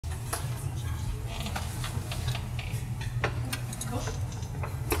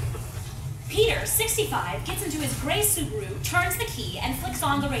Peter, 65, gets into his gray Subaru, turns the key, and flicks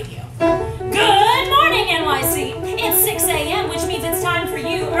on the radio. Good morning, NYC! It's 6 a.m., which means it's time for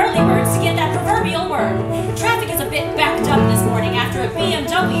you early birds to get that proverbial worm. Traffic is a bit backed up this morning after a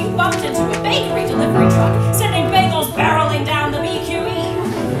BMW bumped into a bakery delivery truck, sending bagels barreling down the BQE.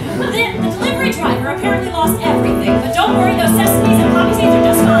 The delivery driver apparently lost everything, but don't worry, those sesames and poppy seeds are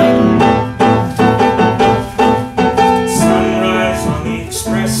just fine. Sunrise on the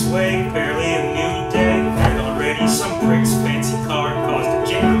expressway, barely a new day, and already some prick's fancy car caused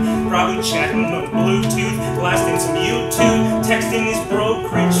a jam. Probably chatting on Bluetooth, blasting some YouTube, texting his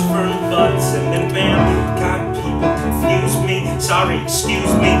brokerage firm buds, and then bam, God, people confuse me. Sorry,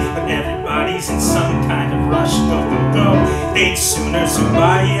 excuse me, but everybody's in some kind of rush. Go, go, go. They'd sooner zoom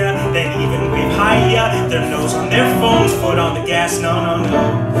by ya than even wave hi ya. Their nose on their phones, foot on the gas. No, no,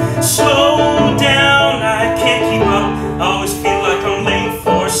 no. Slow down, I can't keep up. Always feel like I'm late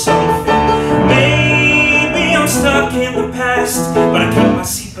for something. Maybe I'm stuck in the past, but I keep my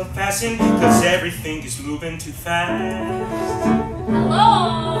seatbelt fastened, cause everything is moving too fast.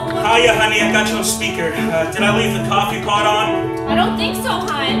 Hello? Hiya, honey, I got you on speaker. Did I leave the coffee pot on? I don't think so,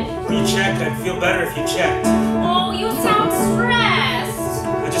 hon. Will you check? I'd feel better if you checked. Oh, you sound stressed.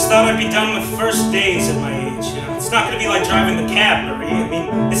 I just thought I'd be done with first days at my age. It's not gonna be like driving the cab, Marie. I mean,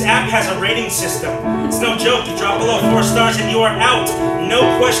 this app has a rating system. It's no joke. You drop below 4 stars and you are out. No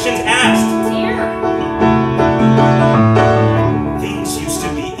questions asked. Dear. Things used to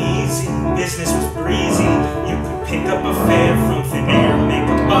be easy. Business was breezy. You could pick up a fare from thin air, make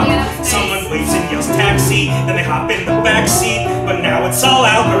a buck. Yeah, someone waves and yells taxi, then they hop in the backseat. But now it's all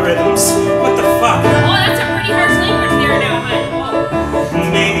algorithms. What the fuck? Oh, that's a pretty harsh language there now, hon.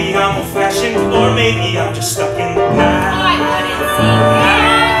 Maybe I'm old-fashioned, or maybe I'm just stuck in the past. I wouldn't say that.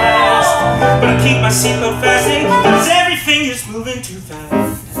 But I keep my seatbelt fastened, cause everything is moving too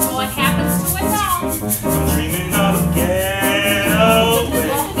fast. What happens to us all? I'm dreaming of a getaway.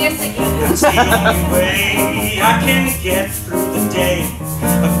 Yes, again. That's the only way I can get through the day.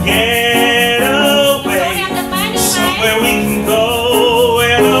 A getaway, somewhere we can go,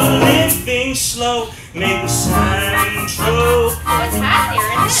 where the living's slow, maybe Central. What's hot there,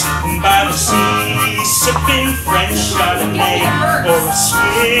 isn't it? Sitting by the sea, sipping French Chardonnay, or a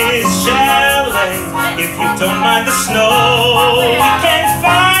Swiss chalet. If you don't mind the snow, we can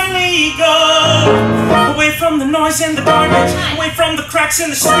finally go away from the noise and the garbage, away from the cracks in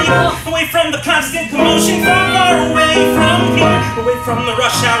the street, away from the constant commotion, far away from here, away from the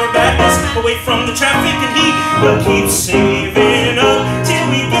rush hour badness, away from the traffic and heat. We'll keep saving up till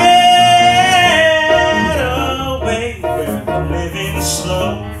we get away where we're living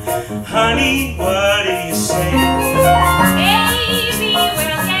slow. Honey, what do you say? Maybe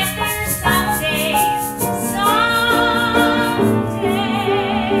we'll get there someday. Someday.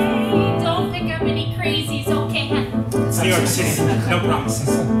 Don't pick up any crazies, okay? It's New York City, no promises.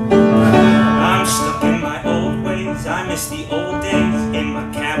 I'm stuck in my old ways. I miss the old days in my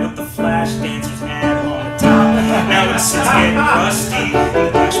cab with the flash dancers hat on the top. Now it sits getting rusty, and the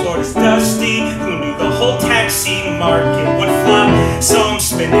dashboard is dusty. Who knew the whole taxi market would flop? So I'm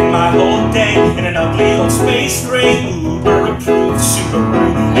spending my whole day in an ugly old space gray Uber-approved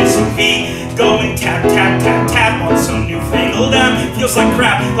Subaru SUV, going tap, tap, tap, tap on some newfangled app. Feels like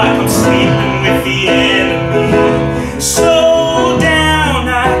crap, like I'm sleeping with the enemy. Slow down,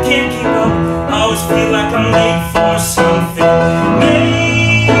 I can't keep up. Always feel like I'm late for something.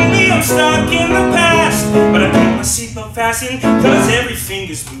 Maybe I'm stuck in the past, but I keep my seatbelt fastened, cause everything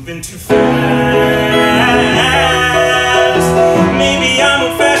is moving too fast. Maybe I'm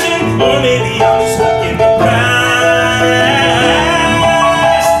old-fashioned, or maybe I'm just stuck in the past.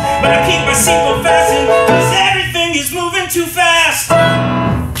 But I keep my seatbelt fastened, cause everything is moving too fast.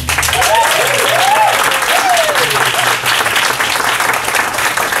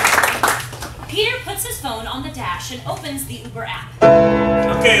 Peter puts his phone on the dash and opens the Uber app.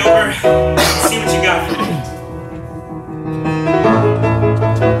 Okay, Uber, let's see what you got for me.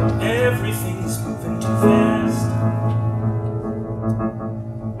 Everything is moving too fast.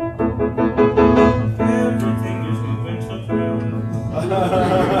 Everything is moving too fast.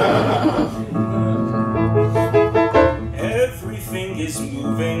 Everything is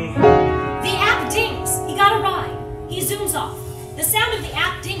moving. The app dings. He got a ride. He zooms off. The sound of the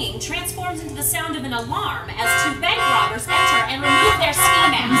app dinging transforms into the sound of an alarm as 2 bank robbers enter and remove their ski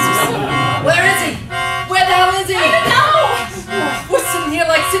masks. Where is he? Where the hell is he? I don't know! We're sitting here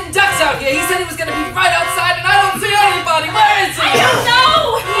like sitting ducks out here. He said he was going to be right outside and I don't see anybody. Where is he? I don't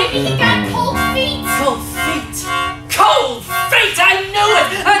know! Maybe he got cold feet. Cold feet. Cold feet! I knew it!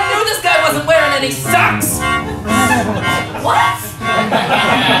 I knew this guy wasn't wearing any socks! What?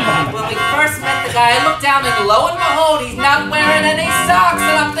 When we first down, and lo and behold, he's not wearing any socks.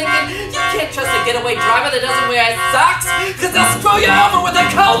 And I'm thinking, you can't trust a getaway driver that doesn't wear socks, because they'll screw you over with a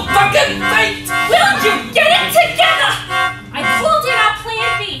cold fucking feet. Will you get it together? I called in our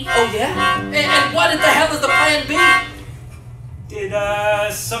plan B. Oh yeah? And what the hell is the plan B? Did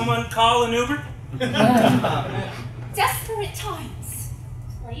someone call an Uber? Desperate times.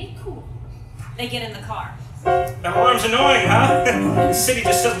 Play it cool. They get in the car. That alarm's annoying, huh? The city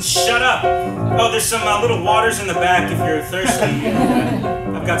just doesn't shut up. Oh, there's some little waters in the back if you're thirsty.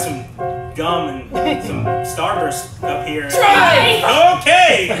 I've got some gum and some Starburst up here. Try!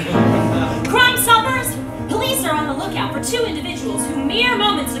 Okay! Crime Stoppers! Police are on the lookout for two individuals who mere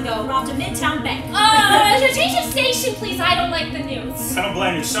moments ago robbed a Midtown bank. Change of station, please. I don't like the news. I don't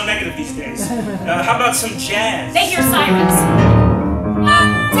blame you. So negative these days. How about some jazz? They hear sirens.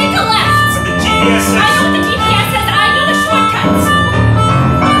 Take a left. The GPS says... I know what the GPS says. I know the shortcuts.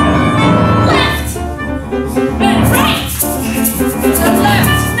 Left. Right.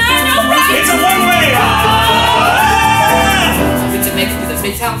 Left. No, right. It's a one-way! We can make it to the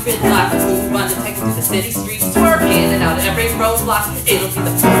Midtown gridlock, move undetected to the city streets, twerk in and out of every roadblock. It'll be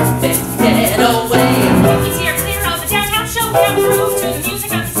the perfect getaway. We steer clear of the downtown showdown, groove to the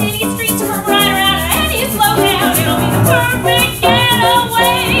music of the city streets, curve right around at any slowdown. It'll be the perfect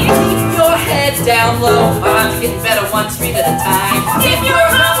getaway. Keep your head down low, odds getting better one street at a time. If your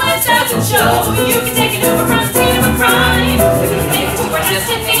homeless doesn't show, you can take an Uber from the scene of a crime. Make it to our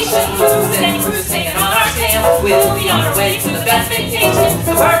destination, cruise and cruise, hanging on our tail. We'll be on our way to the best vacation,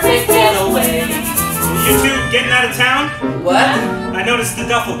 the perfect getaway. You two getting out of town? What? I noticed the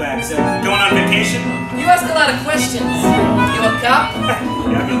duffel bags. Going on vacation? You ask a lot of questions. You a cop?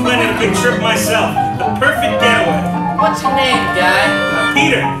 Yeah, I've been planning a big trip myself. The perfect getaway. What's your name, guy?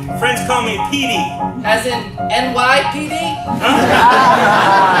 Peter. Friends call me PD. As in NYPD? Huh?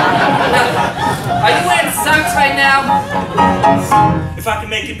 Are you wearing socks right now? If I can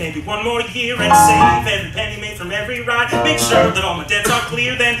make it maybe one more year and save every penny made from every ride, make sure that all my debts are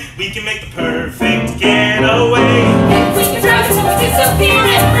clear, then we can make the perfect getaway. If we can drive until we disappear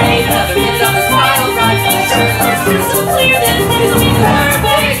and brave another minute on this wild ride, make sure that it's crystal clear, then it'll be the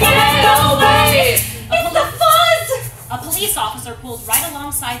perfect getaway. It's the fuzz! A police officer pulls right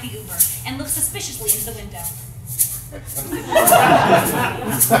alongside the Uber and looks suspiciously into the window.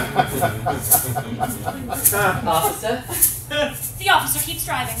 Officer? The officer keeps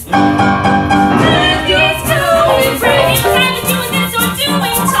driving. It's going great. It's either doing this or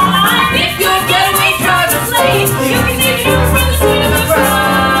doing time. If your getaway driver's late, you can take it over from the scene of a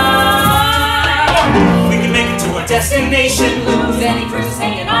crime. We can make it to our destination, Lose any cruises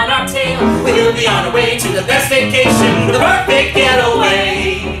hanging on our tail. we'll be on our way to the best vacation, the perfect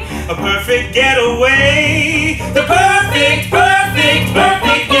getaway. A perfect getaway. The perfect, perfect,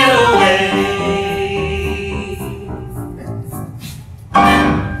 perfect getaway.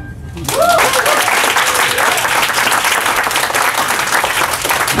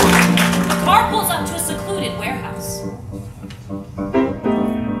 The car pulls up to a secluded warehouse.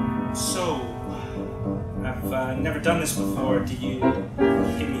 So, I've never done this before. Do you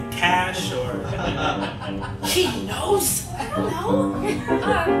give me cash or? He knows. I don't know.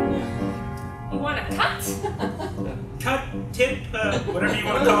 You want a cut? Cut, tip, whatever you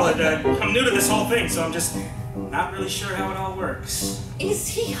want to call it. I'm new to this whole thing, so I'm just not really sure how it all works. Is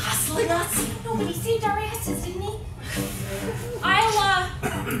he hustling us? No, but he saved our asses, didn't he? I'll,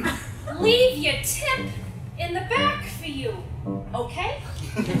 leave your tip in the back for you, okay?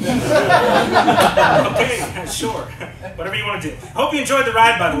 Okay, sure. Whatever you want to do. Hope you enjoyed the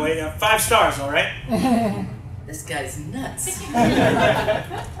ride, by the way. 5 stars, all right? This guy's nuts.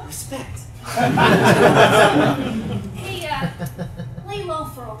 Respect. Hey, lay low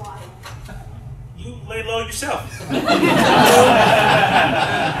for a while. You lay low yourself. Is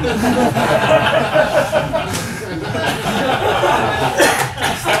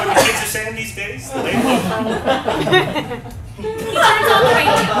that what the kids are saying these days? Lay low for a while? He turns on the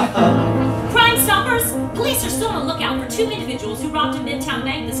radio. Crime Stoppers! Police are still on the lookout for two individuals who robbed a Midtown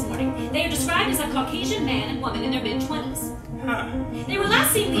bank this morning. They are described as a Caucasian man and woman in their mid-20s. Huh. They were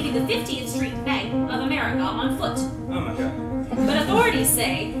last seen leaving the 50th Street Bank of America on foot. Oh my god. But authorities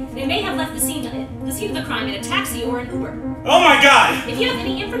say they may have left the scene of the crime in a taxi or an Uber. Oh my god! If you have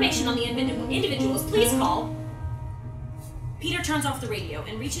any information on the individuals, please call. Peter turns off the radio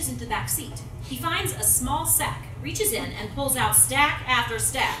and reaches into the back seat. He finds a small sack, reaches in, and pulls out stack after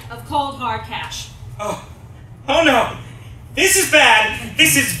stack of cold, hard cash. Oh no! This is bad!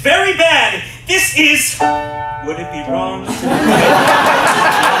 This is very bad! This is... Would it be wrong to...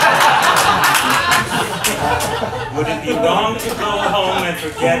 Would it be wrong to go home at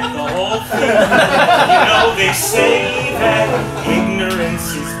forget the whole thing. You know they say that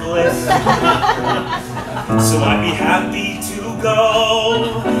ignorance is bliss. So I'd be happy to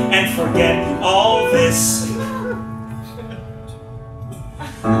go and forget all this.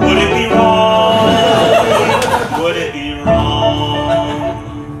 Would it be wrong? Would it be wrong?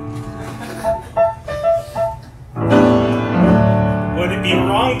 Would it be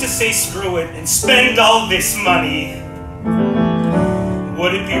wrong to say screw it and spend all this money?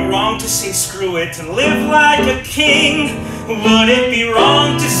 Would it be wrong to say screw it and live like a king? Would it be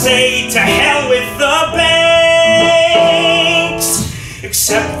wrong to say to hell with the banks?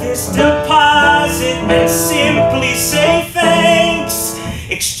 Accept this deposit and simply say thanks.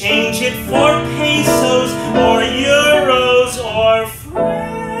 Exchange it for pesos or euros or francs.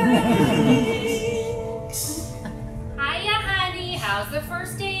 Hiya, honey. How's the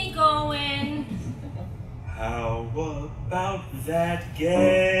first day going? How about that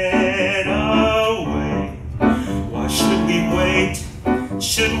getaway? Why should we wait?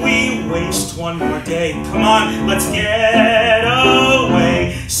 Should we waste one more day? Come on, let's get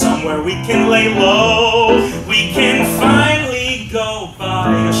away. Somewhere we can lay low. We can finally go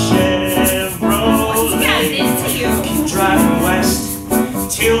buy a Chevrolet. Keep driving west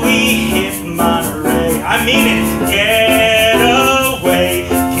till we hit Monterey. I mean it, get away.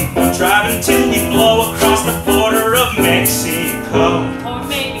 Keep on driving till we blow across the border of Mexico. Or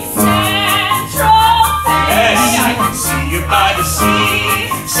maybe Central Bay. Yes, I can see you by the sea,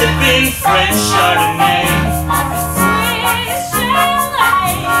 sipping French Chardonnay.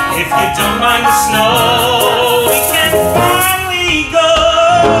 If you don't mind the snow, we can finally go.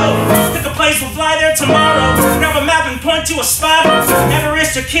 Pick a place, we'll fly there tomorrow. Grab a map and point to a spot.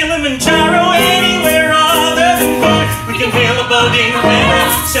 Everest or Kilimanjaro, anywhere other than Corak. We can hail a boat in the river,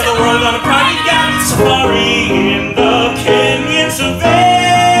 sail the world on a private yacht, safari in the canyons of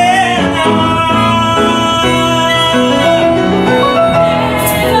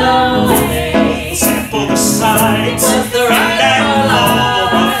We'll sample the sights in that mall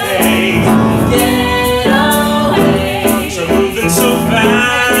buffet. So moving so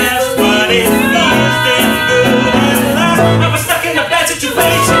fast, but it feels damn good at last. I was stuck in a bad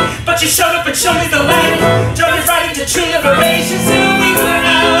situation, but you showed up and showed me the light. Drove me right into true liberation till we were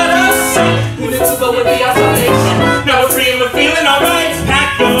out of sight. Who knew what would be our salvation? Now we're free and we're feeling alright.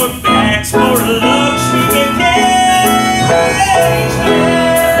 Pack your bags for a luxury vacation.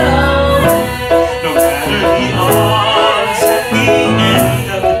 No matter the odds, at the end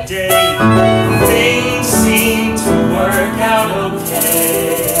of the day, things seem to work out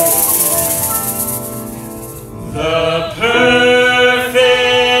okay. The perfect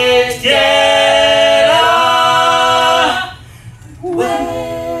getaway.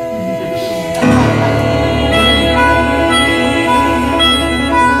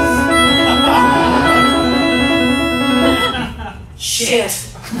 Shit.